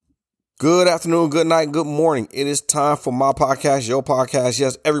Good afternoon, good night, good morning. It is time for my podcast, your podcast.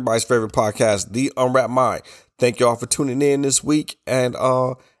 Yes, everybody's favorite podcast, The Unwrapped Mind. Thank y'all for tuning in this week. And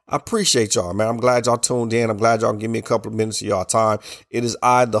I appreciate y'all, man. I'm glad y'all tuned in. I'm glad y'all give me a couple of minutes of y'all time. It is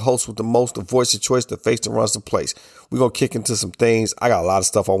I, the host with the most, the voice of choice, the face that runs the place. We're going to kick into some things. I got a lot of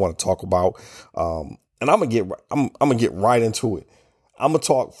stuff I want to talk about. And I'm going to get right into it. I'm going to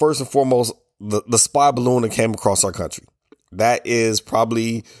talk first and foremost, the spy balloon that came across our country. That is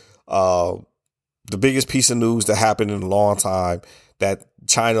probably the biggest piece of news that happened in a long time, that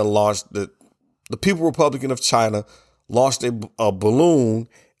China launched, the People Republic of China launched a balloon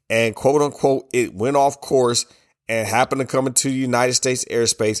and quote unquote, it went off course and happened to come into the United States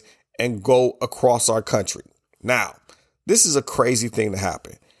airspace and go across our country. Now, this is a crazy thing to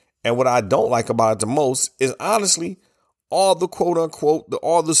happen. And what I don't like about it the most is honestly, all the quote unquote,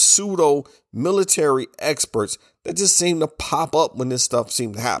 all the pseudo military experts that just seem to pop up when this stuff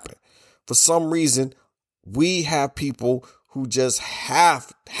seems to happen. For some reason, we have people who just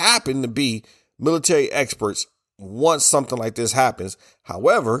happen to be military experts once something like this happens.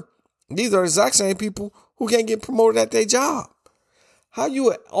 However, these are the exact same people who can't get promoted at their job. How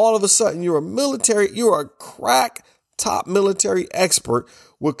you all of a sudden you're a crack top military expert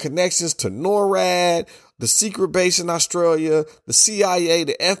with connections to NORAD, the secret base in Australia, the CIA,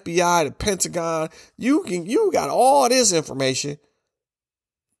 the FBI, the Pentagon. You got all this information,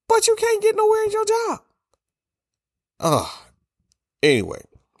 but you can't get nowhere in your job. Anyway,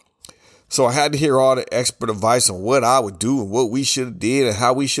 so I had to hear all the expert advice on what I would do and what we should have did and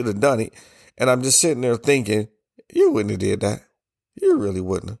how we should have done it. And I'm just sitting there thinking, you wouldn't have did that. You really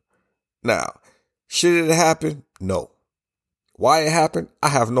wouldn't have. Now, should it have happened? No. Why it happened? I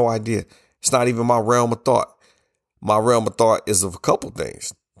have no idea. It's not even my realm of thought. My realm of thought is of a couple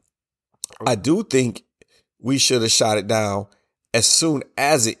things. I do think we should have shot it down as soon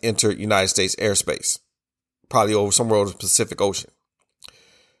as it entered United States airspace, probably over somewhere over the Pacific Ocean.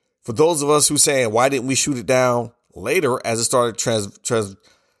 For those of us who saying, why didn't we shoot it down later as it started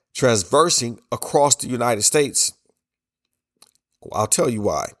transversing across the United States? I'll tell you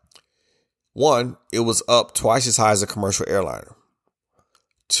why. One, it was up twice as high as a commercial airliner.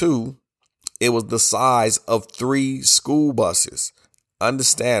 Two, it was the size of 3 school buses.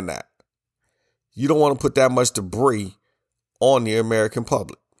 Understand that. You don't want to put that much debris on the American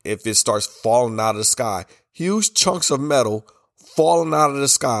public. If it starts falling out of the sky, huge chunks of metal falling out of the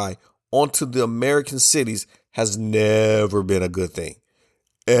sky onto the American cities has never been a good thing.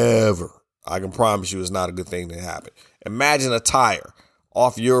 Ever. I can promise you it's not a good thing to happen. Imagine a tire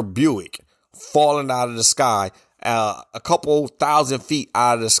off your Buick falling out of the sky, a couple thousand feet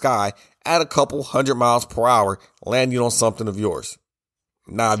out of the sky at a couple 100 miles per hour, landing on something of yours.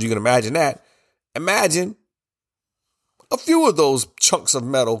 Now, if you can imagine that, imagine a few of those chunks of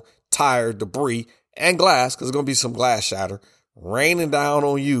metal, tire, debris, and glass, because there's going to be some glass shatter, raining down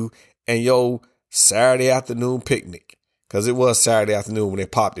on you and your Saturday afternoon picnic. Because it was Saturday afternoon when they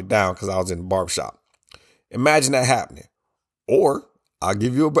popped it down because I was in the barbershop. Imagine that happening. Or I'll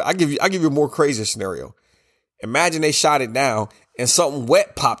give you a more crazy scenario. Imagine they shot it down and something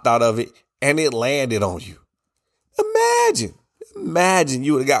wet popped out of it and it landed on you. Imagine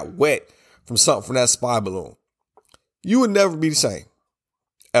you would have got wet from something from that spy balloon. You would never be the same.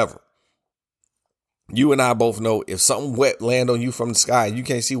 Ever. You and I both know if something wet land on you from the sky and you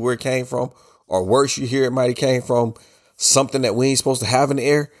can't see where it came from, or worse, you hear it might have came from something that we ain't supposed to have in the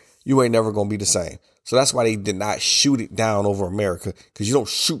air, you ain't never going to be the same. So that's why they did not shoot it down over America, because you don't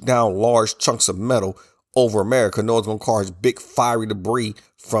shoot down large chunks of metal over America. No, it's going to cause big fiery debris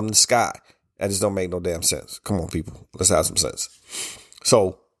from the sky. That just don't make no damn sense. Come on, people. Let's have some sense.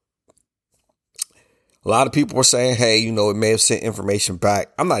 So a lot of people are saying, hey, it may have sent information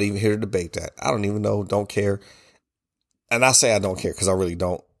back. I'm not even here to debate that. I don't even know. Don't care. And I say I don't care because I really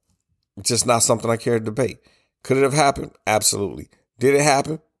don't. It's just not something I care to debate. Could it have happened? Absolutely. Did it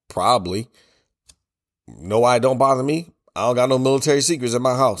happen? Probably. No, why it don't bother me? I don't got no military secrets in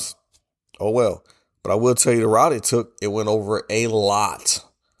my house. Oh, well. But I will tell you the route it took, it went over a lot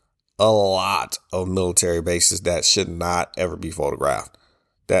of military bases that should not ever be photographed,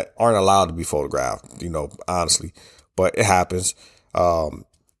 that aren't allowed to be photographed, honestly. But it happens.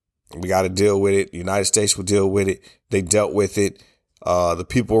 We got to deal with it. The United States will deal with it. They dealt with it. The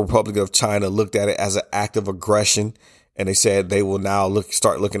People Republic of China looked at it as an act of aggression. And they said they will now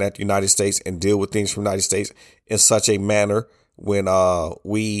start looking at the United States and deal with things from the United States in such a manner when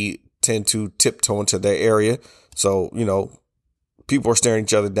we tend to tiptoe into their area. So, people are staring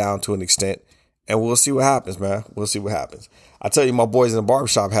each other down to an extent. And we'll see what happens, man. We'll see what happens. I tell you, my boys in the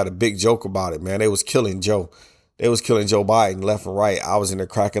barbershop had a big joke about it, man. They was killing Joe. They was killing Joe Biden left and right. I was in there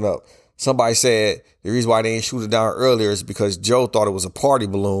cracking up. Somebody said the reason why they didn't shoot it down earlier is because Joe thought it was a party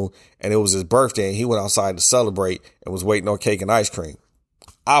balloon and it was his birthday and he went outside to celebrate and was waiting on cake and ice cream.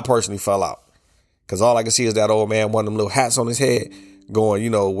 I personally fell out because all I could see is that old man, one of them little hats on his head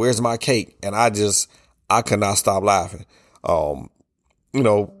going, where's my cake? And I could not stop laughing.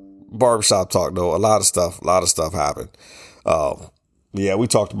 Barbershop talk though, a lot of stuff happened. Yeah, we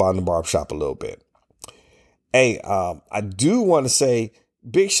talked about it in the barbershop a little bit. Hey, I do want to say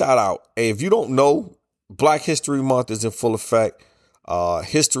big shout out. Hey, if you don't know, Black History Month is in full effect.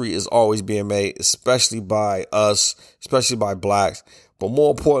 History is always being made, especially by us, especially by blacks. But more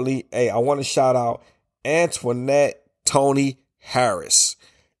importantly, hey, I want to shout out Antoinette Tony Harris.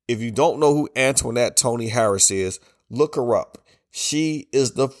 If you don't know who Antoinette Tony Harris is, look her up. She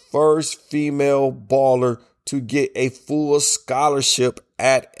is the first female baller to get a full scholarship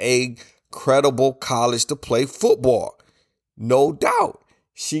at a credible college to play football. No doubt.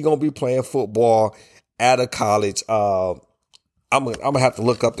 She gonna be playing football at a college. I'm gonna have to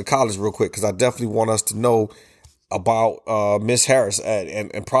look up the college real quick because I definitely want us to know about Miss Harris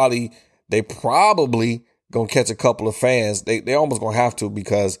and they probably gonna catch a couple of fans. They almost gonna have to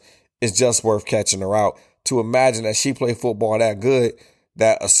because it's just worth catching her out. To imagine that she played football that good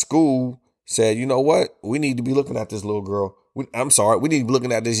that a school said, you know what, we need to be looking at this little girl. We need to be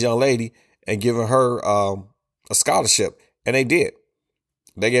looking at this young lady and giving her a scholarship, and they did.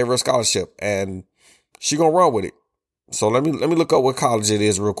 They gave her a scholarship, and she gonna run with it. So let me look up what college it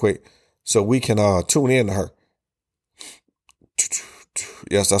is real quick, so we can tune in to her.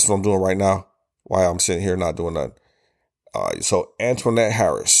 Yes, that's what I'm doing right now. While I'm sitting here not doing nothing. So Antoinette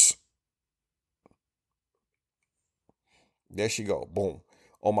Harris. There she go. Boom.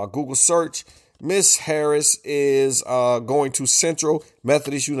 On my Google search, Miss Harris is going to Central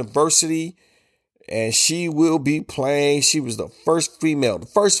Methodist University. And she will be playing. She was the first female,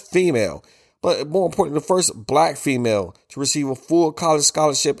 but more importantly, the first black female to receive a full college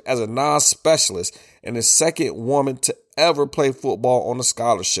scholarship as a non-specialist and the second woman to ever play football on a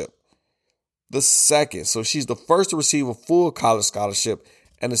scholarship. The second. So she's the first to receive a full college scholarship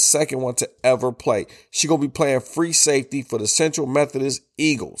and the second one to ever play. She's going to be playing free safety for the Central Methodist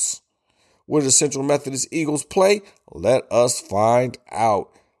Eagles. Where do the Central Methodist Eagles play? Let us find out.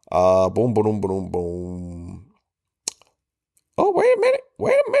 Boom, boom, boom, boom. Oh, wait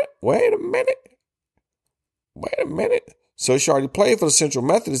a minute. So she already played for the Central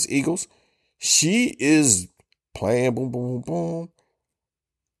Methodist Eagles. She is playing boom, boom, boom.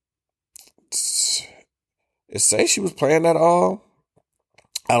 It says she was playing at I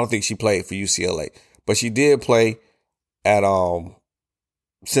don't think she played for UCLA, but she did play at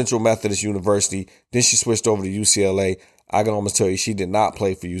Central Methodist University. Then she switched over to UCLA. I can almost tell you she did not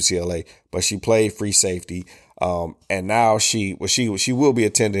play for UCLA, but she played free safety. And now she will be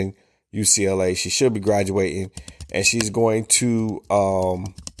attending UCLA. She should be graduating, and she's going to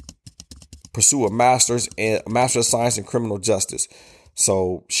pursue a master's of science in criminal justice.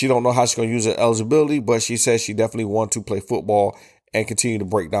 So she don't know how she's going to use her eligibility, but she says she definitely wants to play football and continue to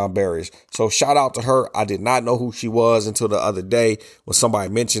break down barriers. So shout out to her. I did not know who she was until the other day when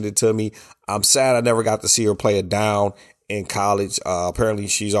somebody mentioned it to me. I'm sad I never got to see her play it down in college. Apparently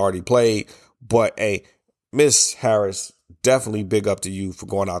she's already played, but hey, Miss Harris, definitely big up to you for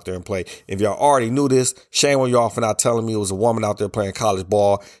going out there and play. If y'all already knew this, shame on y'all for not telling me it was a woman out there playing college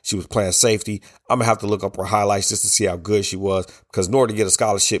ball. She was playing safety. I'm going to have to look up her highlights just to see how good she was, because in order to get a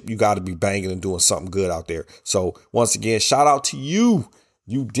scholarship, you got to be banging and doing something good out there. So once again, shout out to you.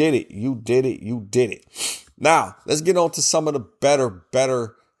 You did it. Now, let's get on to some of the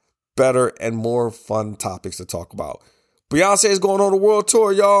better and more fun topics to talk about. Beyonce is going on a world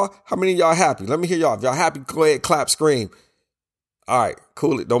tour, y'all. How many of y'all happy? Let me hear y'all. If y'all happy, go ahead, clap, scream. All right,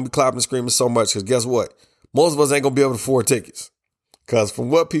 cool it. Don't be clapping and screaming so much, because guess what? Most of us ain't going to be able to afford tickets. Because from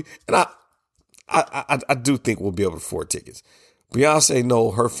what people, and I do think we'll be able to afford tickets. Beyonce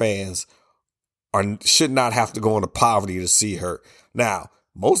know her fans should not have to go into poverty to see her. Now,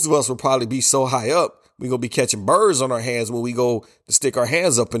 most of us will probably be so high up, we're going to be catching birds on our hands when we go to stick our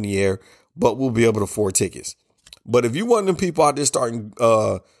hands up in the air, but we'll be able to afford tickets. But if you one of them people out there starting,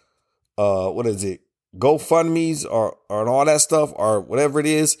 GoFundMe's or and all that stuff or whatever it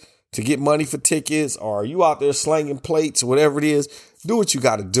is to get money for tickets, or you out there slanging plates or whatever it is, do what you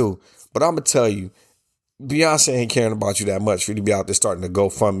got to do. But I'm going to tell you, Beyonce ain't caring about you that much for you to be out there starting a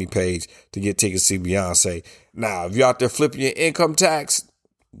GoFundMe page to get tickets to see Beyonce. Now, if you're out there flipping your income tax,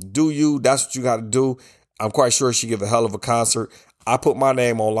 do you? That's what you got to do. I'm quite sure she give a hell of a concert. I put my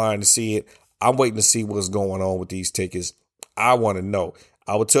name online to see it. I'm waiting to see what's going on with these tickets. I want to know.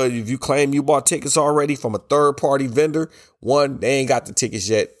 I will tell you, if you claim you bought tickets already from a third party vendor, one, they ain't got the tickets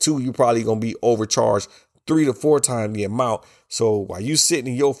yet. Two, you probably going to be overcharged 3 to 4 times the amount. So while you sitting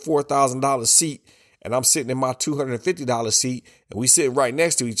in your $4,000 seat and I'm sitting in my $250 seat and we sitting right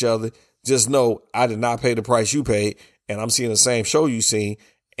next to each other, just know I did not pay the price you paid and I'm seeing the same show you seen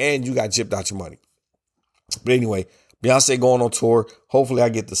and you got gypped out your money. But anyway, Beyonce going on tour. Hopefully I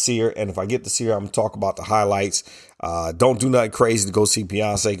get to see her. And if I get to see her, I'm going to talk about the highlights. Don't do nothing crazy to go see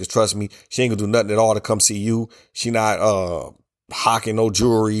Beyonce, because trust me, she ain't going to do nothing at all to come see you. She not hawking no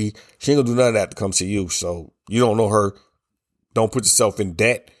jewelry. She ain't going to do none of that to come see you. So you don't know her. Don't put yourself in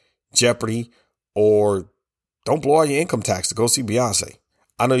debt, jeopardy, or don't blow all your income tax to go see Beyonce.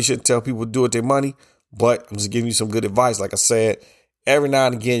 I know you shouldn't tell people to do with their money, but I'm just giving you some good advice. Like I said, every now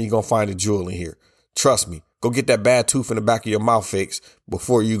and again, you're going to find a jewel in here. Trust me. Go get that bad tooth in the back of your mouth fixed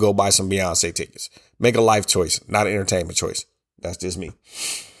before you go buy some Beyonce tickets. Make a life choice, not an entertainment choice. That's just me.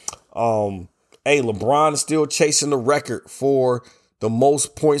 Hey, LeBron is still chasing the record for the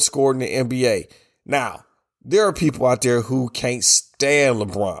most points scored in the NBA. Now, there are people out there who can't stand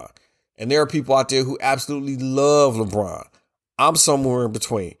LeBron, and there are people out there who absolutely love LeBron. I'm somewhere in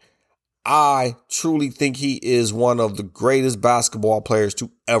between. I truly think he is one of the greatest basketball players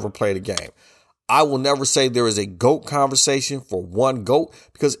to ever play the game. I will never say there is a GOAT conversation for one GOAT,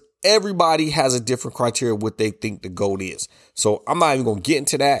 because everybody has a different criteria what they think the GOAT is. So I'm not even going to get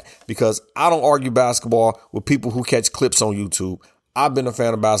into that, because I don't argue basketball with people who catch clips on YouTube. I've been a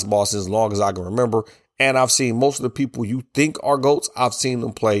fan of basketball since as long as I can remember. And I've seen most of the people you think are GOATs. I've seen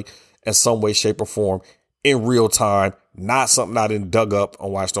them play in some way, shape or form in real time. Not something I didn't dug up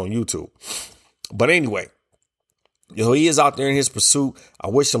and watched on YouTube. But anyway, he is out there in his pursuit. I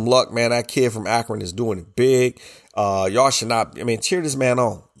wish him luck, man. That kid from Akron is doing it big. Y'all should not, cheer this man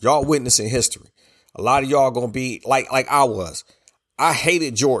on. Y'all witnessing history. A lot of y'all going to be like I was. I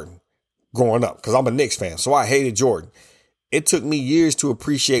hated Jordan growing up because I'm a Knicks fan. So I hated Jordan. It took me years to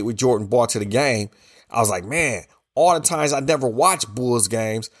appreciate what Jordan brought to the game. I was like, man, all the times I never watched Bulls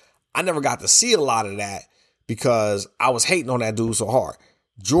games, I never got to see a lot of that because I was hating on that dude so hard.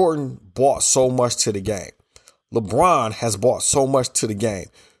 Jordan brought so much to the game. LeBron has brought so much to the game.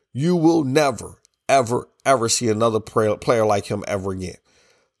 You will never, ever, ever see another player like him ever again.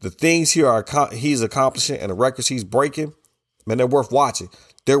 The things he's accomplishing and the records he's breaking, man, they're worth watching.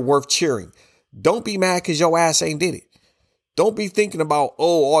 They're worth cheering. Don't be mad because your ass ain't did it. Don't be thinking about,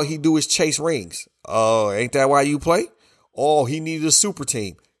 all he do is chase rings. Ain't that why you play? Oh, he needed a super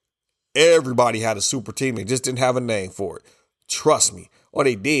team. Everybody had a super team. They just didn't have a name for it. Trust me. Or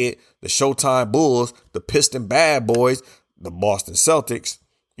they did. The Showtime Bulls, the Piston Bad Boys, the Boston Celtics,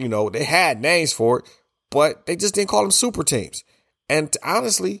 they had names for it, but they just didn't call them super teams. And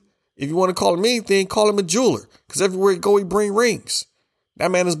honestly, if you want to call him anything, call him a jeweler, because everywhere he go, he bring rings.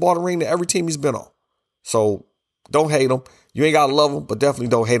 That man has bought a ring to every team he's been on. So don't hate him. You ain't got to love him, but definitely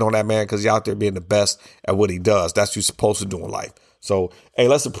don't hate on that man, because he's out there being the best at what he does. That's what you're supposed to do in life. So, hey,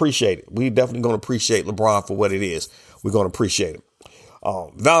 let's appreciate it. We definitely going to appreciate LeBron for what it is. We're going to appreciate him.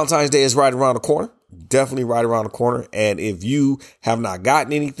 Valentine's Day is right around the corner. Definitely right around the corner. And if you have not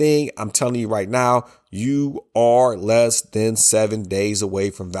gotten anything, I'm telling you right now, you are less than 7 days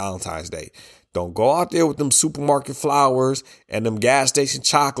away from Valentine's Day. Don't go out there with them supermarket flowers and them gas station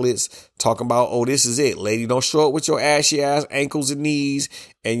chocolates talking about, this is it. Lady, don't show up with your ashy ass ankles and knees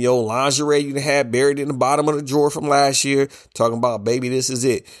and your lingerie you had buried in the bottom of the drawer from last year. Talking about, baby, this is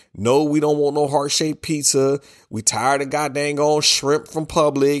it. No, we don't want no heart-shaped pizza. We tired of goddamn on shrimp from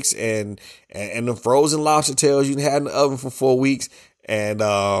Publix and the frozen lobster tails you had in the oven for 4 weeks. And,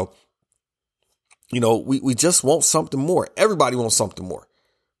 we just want something more. Everybody wants something more.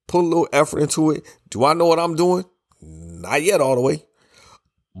 Put a little effort into it. Do I know what I'm doing? Not yet all the way,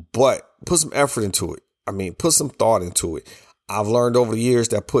 but put some effort into it. Put some thought into it. I've learned over the years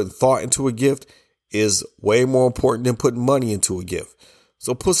that putting thought into a gift is way more important than putting money into a gift.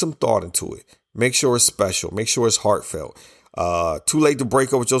 So put some thought into it. Make sure it's special. Make sure it's heartfelt. Too late to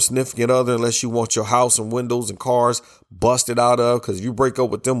break up with your significant other unless you want your house and windows and cars busted out of. Because if you break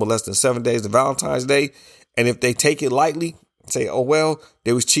up with them with less than 7 days to Valentine's Day, and if they take it lightly, say,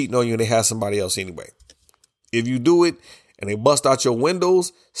 they was cheating on you and they had somebody else anyway. If you do it and they bust out your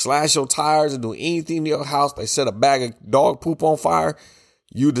windows, slash your tires, and do anything to your house, they set a bag of dog poop on fire,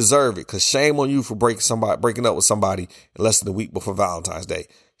 you deserve it. Because shame on you for breaking up with somebody in less than a week before Valentine's Day.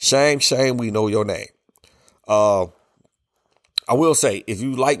 Shame, shame, we know your name. I will say, if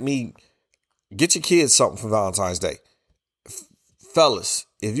you like me, get your kids something for Valentine's Day. Fellas,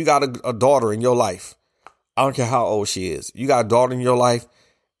 if you got a daughter in your life, I don't care how old she is. You got a daughter in your life,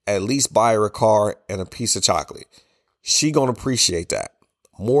 at least buy her a car and a piece of chocolate. She going to appreciate that.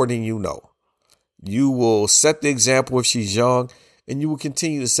 more than you know. You will set the example if she's young, and you will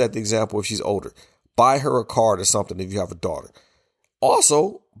continue to set the example if she's older. Buy her a card or something if you have a daughter.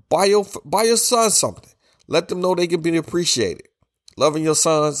 Also, buy your son something. Let them know they can be appreciated. Loving your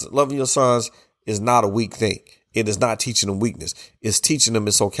sons is not a weak thing. It is not teaching them weakness. It's teaching them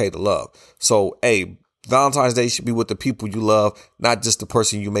it's okay to love. So, hey, Valentine's Day should be with the people you love, not just the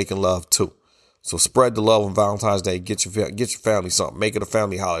person you making love to. So spread the love on Valentine's Day. Get your family something. Make it a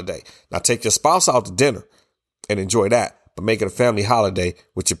family holiday. Now take your spouse out to dinner and enjoy that, but make it a family holiday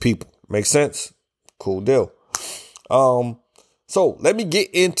with your people. Make sense? Cool deal. So let me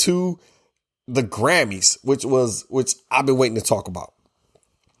get into the Grammys, which I've been waiting to talk about.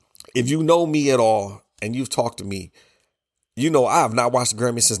 If you know me at all and you've talked to me, you know I have not watched the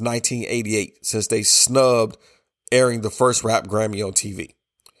Grammys since 1988, since they snubbed airing the first rap Grammy on TV.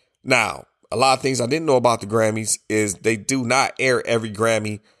 Now, a lot of things I didn't know about the Grammys is they do not air every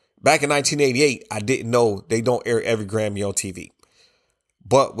Grammy. Back in 1988, I didn't know they don't air every Grammy on TV.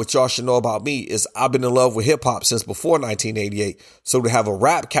 But what y'all should know about me is I've been in love with hip hop since before 1988. So to have a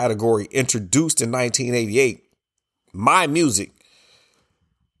rap category introduced in 1988, my music,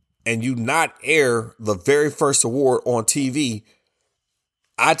 and you not air the very first award on TV,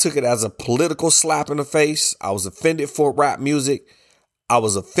 I took it as a political slap in the face. I was offended for rap music. I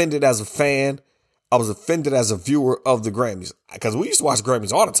was offended as a fan. I was offended as a viewer of the Grammys, because we used to watch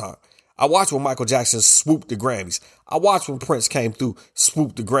Grammys all the time. I watched when Michael Jackson swooped the Grammys. I watched when Prince came through,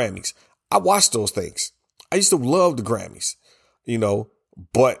 swooped the Grammys. I watched those things. I used to love the Grammys,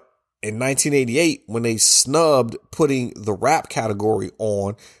 but in 1988, when they snubbed putting the rap category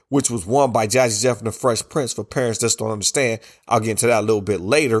on, which was won by Jazzy Jeff and the Fresh Prince, for parents that don't understand, I'll get into that a little bit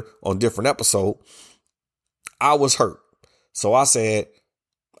later on a different episode, I was hurt. So I said,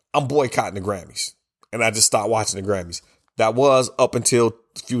 I'm boycotting the Grammys. And I just stopped watching the Grammys. That was up until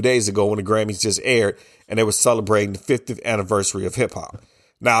a few days ago when the Grammys just aired and they were celebrating the 50th anniversary of hip hop.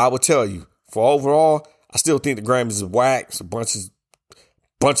 Now, I will tell you, for overall, I still think the Grammys is whack. It's a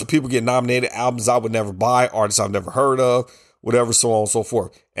bunch of people get nominated, albums I would never buy, artists I've never heard of, whatever, so on and so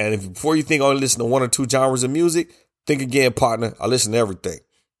forth. And before you think I only listen to one or two genres of music, think again, partner. I listen to everything,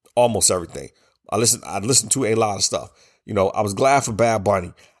 almost everything. I listen to a lot of stuff. I was glad for Bad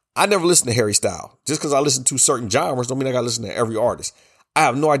Bunny. I never listened to Harry Styles. Just because I listen to certain genres don't mean I got to listen to every artist. I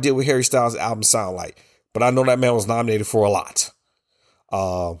have no idea what Harry Styles' albums sound like, but I know that man was nominated for a lot.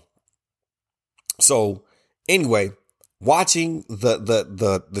 So anyway, watching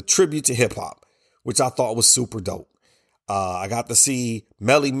the tribute to hip hop, which I thought was super dope. I got to see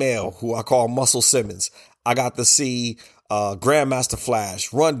Melly Mel, who I call Muscle Simmons. I got to see Grandmaster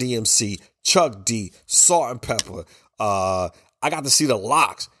Flash, Run DMC, Chuck D, Salt and Pepper. I got to see the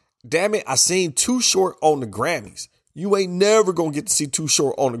Lox. Damn it, I seen Too Short on the Grammys. You ain't never gonna get to see Too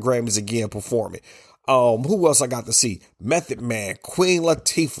Short on the Grammys again performing. Who else I got to see? Method Man, Queen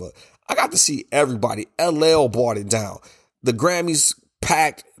Latifah. I got to see everybody. LL brought it down. The Grammys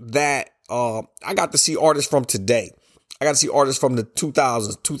packed that. I got to see artists from today. I got to see artists from the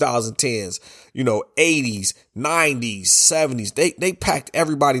 2000s, 2010s, 80s, 90s, 70s. They packed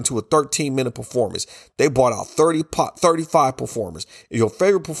everybody into a 13-minute performance. They brought out 35 performers. If your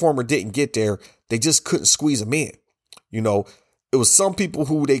favorite performer didn't get there, they just couldn't squeeze them in. It was some people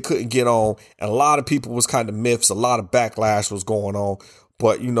who they couldn't get on, and a lot of people was kind of myths. A lot of backlash was going on.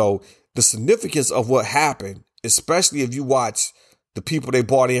 But, the significance of what happened, especially if you watch the people they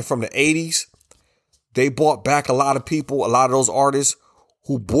brought in from the 80s, they brought back a lot of people, a lot of those artists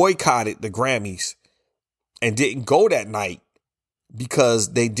who boycotted the Grammys and didn't go that night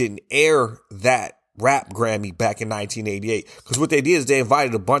because they didn't air that rap Grammy back in 1988. Because what they did is they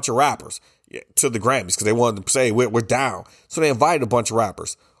invited a bunch of rappers to the Grammys because they wanted to say, we're down. So they invited a bunch of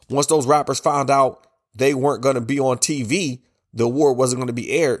rappers. Once those rappers found out they weren't going to be on TV, the award wasn't going to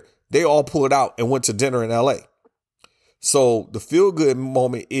be aired, they all pulled out and went to dinner in LA. So the feel good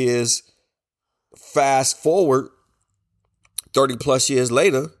moment is, fast forward 30 plus years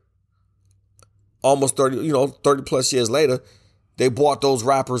later, almost 30 plus years later, they brought those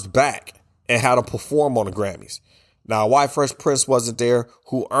rappers back and had them perform on the Grammys. Now, why Fresh Prince wasn't there,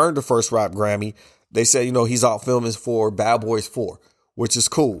 who earned the first rap Grammy, they said, he's out filming for Bad Boys 4, which is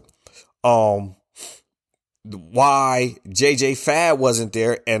cool. Why JJ Fad wasn't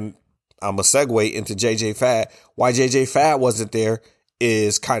there, and I'm a segue into JJ Fad. Why JJ Fad wasn't there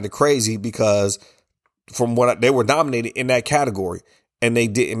is kind of crazy because from what they were nominated in that category and they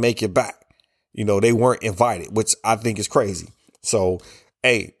didn't make it back. They weren't invited, which I think is crazy. So,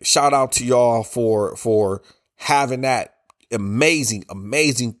 hey, shout out to y'all for having that amazing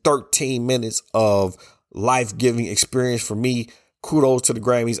 13 minutes of life-giving experience for me Kudos to the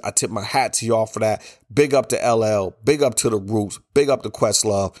Grammys. I tip my hat to y'all for that. Big up to LL. Big up to the Roots. Big up to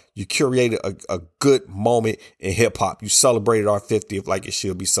Questlove. You curated a good moment in hip hop. You celebrated our 50th like it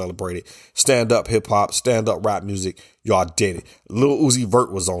should be celebrated. Stand up hip hop. Stand up rap music. Y'all did it. Lil Uzi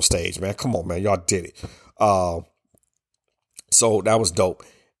Vert was on stage, man. Come on, man. Y'all did it. So that was dope.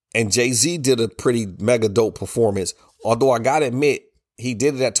 And Jay-Z did a pretty mega dope performance. Although I gotta admit, he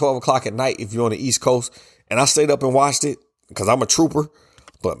did it at 12 o'clock at night if you're on the East Coast. And I stayed up and watched it because I'm a trooper.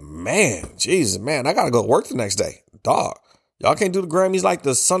 But man, Jesus, man, I got to go to work the next day. Dog, y'all can't do the Grammys like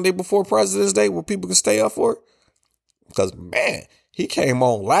the Sunday before President's Day where people can stay up for it? Because, man, he came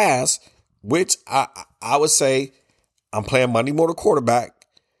on last, which I would say I'm playing Monday Morning Quarterback.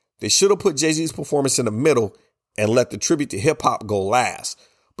 They should have put Jay-Z's performance in the middle and let the tribute to hip hop go last.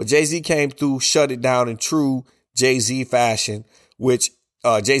 But Jay-Z came through, shut it down in true Jay-Z fashion, which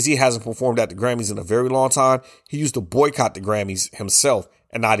Jay-Z hasn't performed at the Grammys in a very long time. He used to boycott the Grammys himself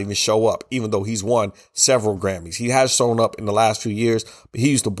and not even show up, even though he's won several Grammys. He has shown up in the last few years, but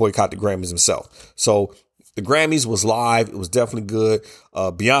he used to boycott the Grammys himself. So the Grammys was live. It was definitely good.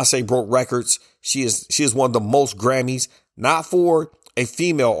 Beyonce broke records. She is one of the most Grammys, not for a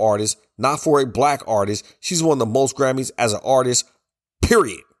female artist, not for a black artist. She's one of the most Grammys as an artist,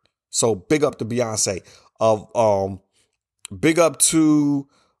 period. So big up to Beyonce. Big up to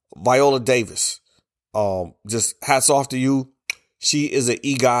Viola Davis. Just hats off to you. She is an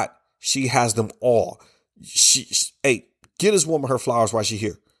EGOT. She has them all. Hey, get this woman her flowers while she's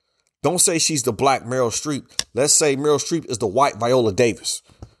here. Don't say she's the black Meryl Streep. Let's say Meryl Streep is the white Viola Davis.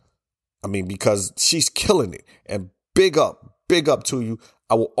 I mean, because she's killing it. And big up to you.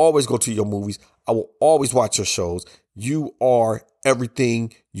 I will always go to your movies. I will always watch your shows. You are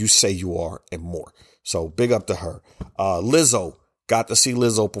everything you say you are and more. So big up to her. Lizzo, got to see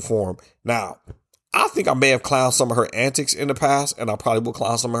Lizzo perform. Now, I think I may have clowned some of her antics in the past, and I probably will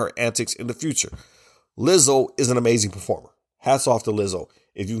clown some of her antics in the future. Lizzo is an amazing performer. Hats off to Lizzo.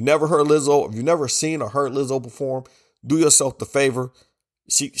 If you've never heard Lizzo, if you've never seen or heard Lizzo perform, do yourself the favor.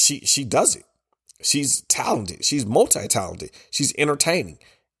 She does it. She's talented. She's multi-talented. She's entertaining.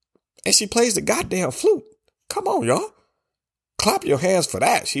 And she plays the goddamn flute. Come on, y'all. Clap your hands for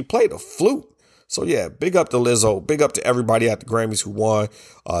that. She played a flute. So yeah, big up to Lizzo. Big up to everybody at the Grammys who won.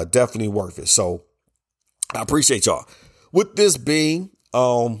 Definitely worth it. So I appreciate y'all. With this being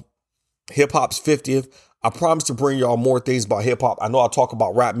hip hop's 50th, I promise to bring y'all more things about hip hop. I know I talk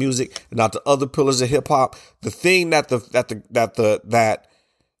about rap music and not the other pillars of hip hop. The thing that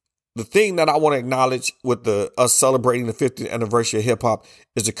the thing that I want to acknowledge with us celebrating the 50th anniversary of hip hop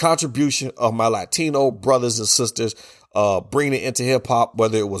is the contribution of my Latino brothers and sisters, bringing it into hip hop,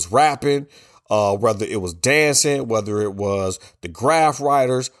 whether it was rapping, whether it was dancing, whether it was the graph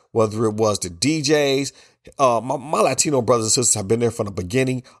writers, whether it was the DJs. My Latino brothers and sisters have been there from the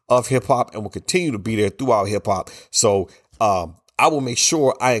beginning of hip hop and will continue to be there throughout hip hop. So I will make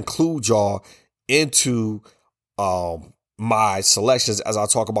sure I include y'all into my selections as I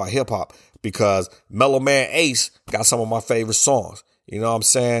talk about hip hop, because Mellow Man Ace got some of my favorite songs. You know what I'm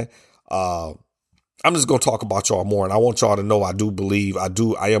saying? I'm just going to talk about y'all more. And I want y'all to know I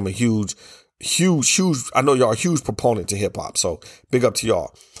am a huge, I know y'all a huge proponent to hip hop. So big up to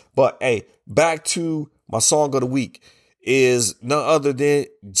y'all. But hey, back to my song of the week is none other than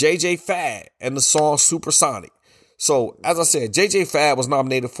JJ Fad and the song Supersonic. So as I said, JJ Fad was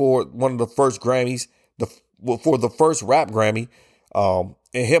nominated for one of the first Grammys, for the first rap Grammy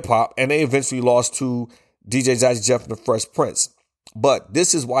in hip hop, and they eventually lost to DJ Jazzy Jeff and the Fresh Prince. But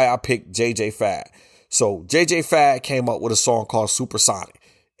this is why I picked JJ Fad. So JJ Fad came up with a song called Supersonic.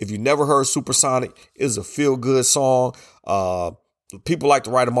 If you never heard Supersonic, it's a feel-good song. People like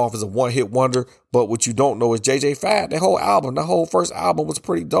to write him off as a one-hit wonder, but what you don't know is JJ Fad, the whole first album was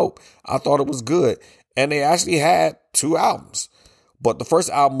pretty dope. I thought it was good. And they actually had 2 albums, but the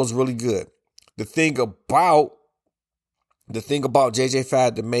first album was really good. The thing about JJ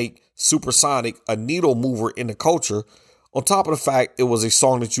Fad to make Supersonic a needle mover in the culture, on top of the fact it was a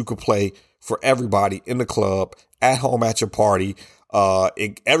song that you could play for everybody in the club, at home, at your party.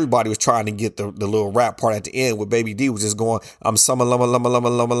 Everybody was trying to get the little rap part at the end where Baby D was just going, I'm summer lumma lumma lumma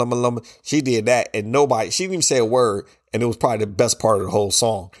lumma lumma lumma. She did that and she didn't even say a word, and it was probably the best part of the whole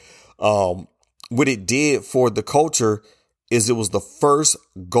song. What it did for the culture is it was the first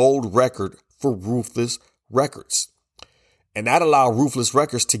gold record for Ruthless Records. And that allowed Ruthless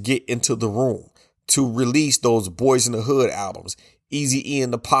Records to get into the room, to release those Boys in the Hood albums, Eazy-E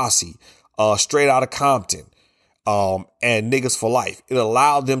and the Posse, Straight Outta Compton, and Niggas for Life. It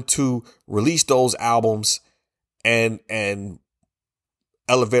allowed them to release those albums and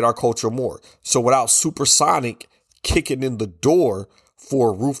elevate our culture more. So without Supersonic, kicking in the door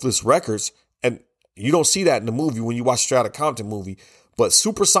for Ruthless Records. And you don't see that in the movie when you watch Straight Outta Compton movie. But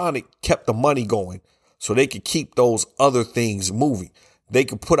Supersonic kept the money going so they could keep those other things moving. They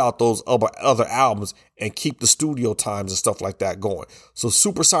could put out those other albums and keep the studio times and stuff like that going. So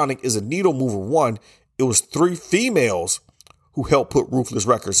Supersonic is a needle mover. One, it was 3 females who helped put Ruthless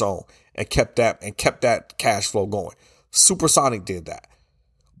Records on and kept that cash flow going. Supersonic did that.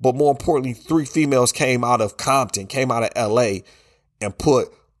 But more importantly, 3 females came out of Compton, came out of LA and put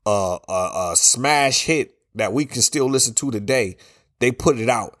a smash hit that we can still listen to today. They put it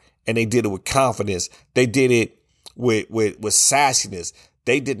out and they did it with confidence. They did it with sassiness.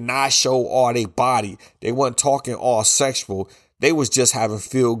 They did not show all their body. They weren't talking all sexual. They was just having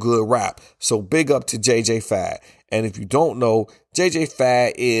feel good rap. So big up to JJ Fad. And if you don't know, JJ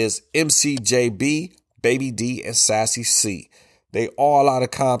Fad is MCJB, Baby D, and Sassy C. They all out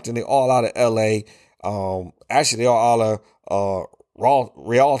of Compton. They all out of LA. Actually, they all out of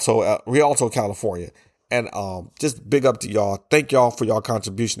Rialto, California. And just big up to y'all. Thank y'all for y'all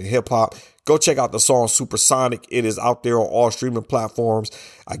contribution to hip hop. Go check out the song Supersonic. It is out there on all streaming platforms.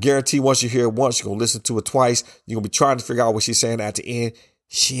 I guarantee once you hear it once, you're going to listen to it twice. You're going to be trying to figure out what she's saying at the end.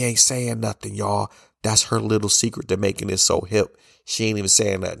 She ain't saying nothing, y'all. That's her little secret to making it so hip. She ain't even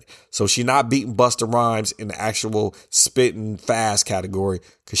saying nothing. So she not beating Busta Rhymes in the actual spitting fast category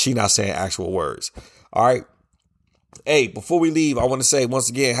because she not saying actual words. All right. Hey, before we leave, I want to say once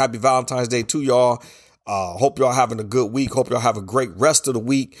again, happy Valentine's Day to y'all. Hope y'all having a good week. Hope y'all have a great rest of the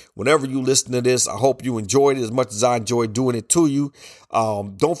week. Whenever you listen to this, I hope you enjoyed it as much as I enjoyed doing it to you.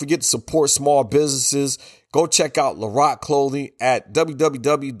 Don't forget to support small businesses. Go check out LaRock Clothing at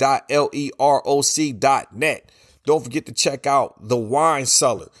www.leroc.net. Don't forget to check out The Wine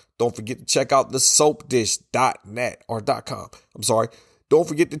Cellar. Don't forget to check out thesoapdish.net or .com. I'm sorry. Don't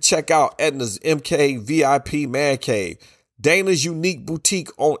forget to check out Edna's MK VIP Man Cave, Dana's Unique Boutique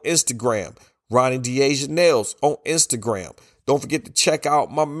on Instagram, Ronnie Deasia Nails on Instagram. Don't forget to check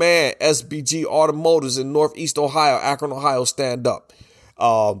out my man SBG Automotives in Northeast Ohio, Akron, Ohio. Stand up.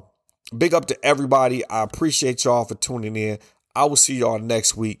 Big up to everybody. I appreciate y'all for tuning in. I will see y'all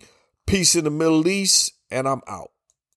next week. Peace in the Middle East, and I'm out.